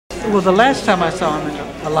well, the last time I saw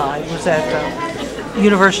him alive was at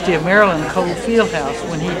University of Maryland Cole Fieldhouse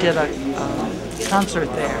when he did a concert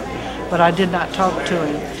there. But I did not talk to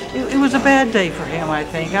him. It was a bad day for him, I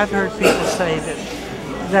think. I've heard people say that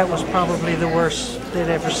that was probably the worst they'd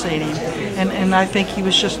ever seen him. And I think he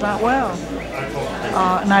was just not well.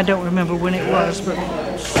 And I don't remember when it was, but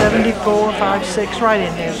 74, 5, 6, right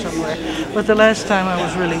in there somewhere. But the last time I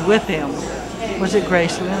was really with him was at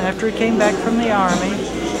Graceland after he came back from the Army.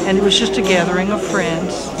 And it was just a gathering of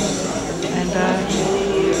friends. And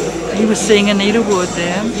he was seeing Anita Wood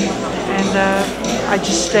then. And I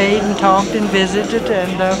just stayed and talked and visited,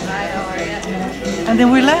 and then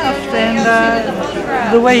we left.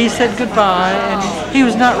 And the way he said goodbye, and he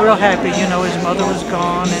was not real happy. You know, his mother was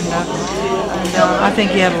gone, and I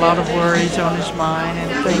think he had a lot of worries on his mind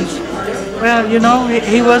and things. Well, you know,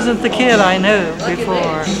 he wasn't the kid I knew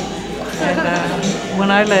before. And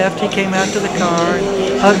when I left, he came out to the car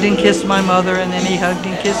and hugged and kissed my mother, and then he hugged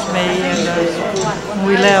and kissed me. And when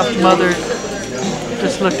we left, Mother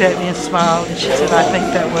just looked at me and smiled, and she said, "I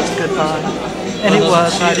think that was goodbye." And it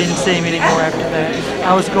was. I didn't see him anymore after that.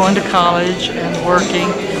 I was going to college and working,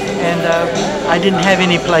 and I didn't have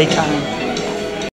any playtime.